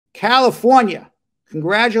California,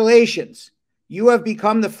 congratulations. You have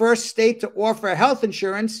become the first state to offer health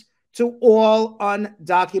insurance to all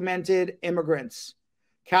undocumented immigrants.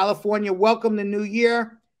 California welcomed the new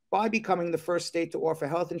year by becoming the first state to offer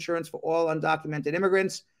health insurance for all undocumented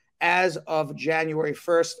immigrants. As of January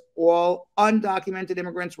 1st, all undocumented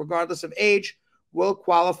immigrants, regardless of age, will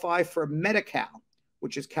qualify for Medi-Cal,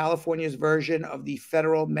 which is California's version of the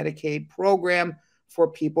federal Medicaid program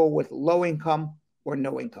for people with low income or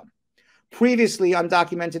no income. Previously,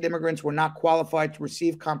 undocumented immigrants were not qualified to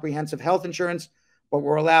receive comprehensive health insurance, but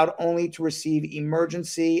were allowed only to receive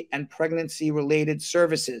emergency and pregnancy-related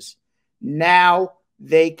services. Now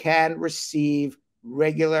they can receive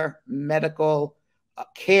regular medical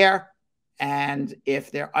care, and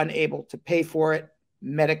if they're unable to pay for it,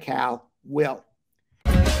 Medi-Cal will.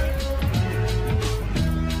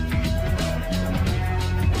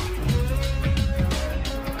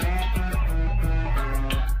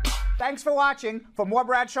 Thanks for watching. For more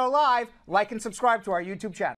Brad Show Live, like and subscribe to our YouTube channel.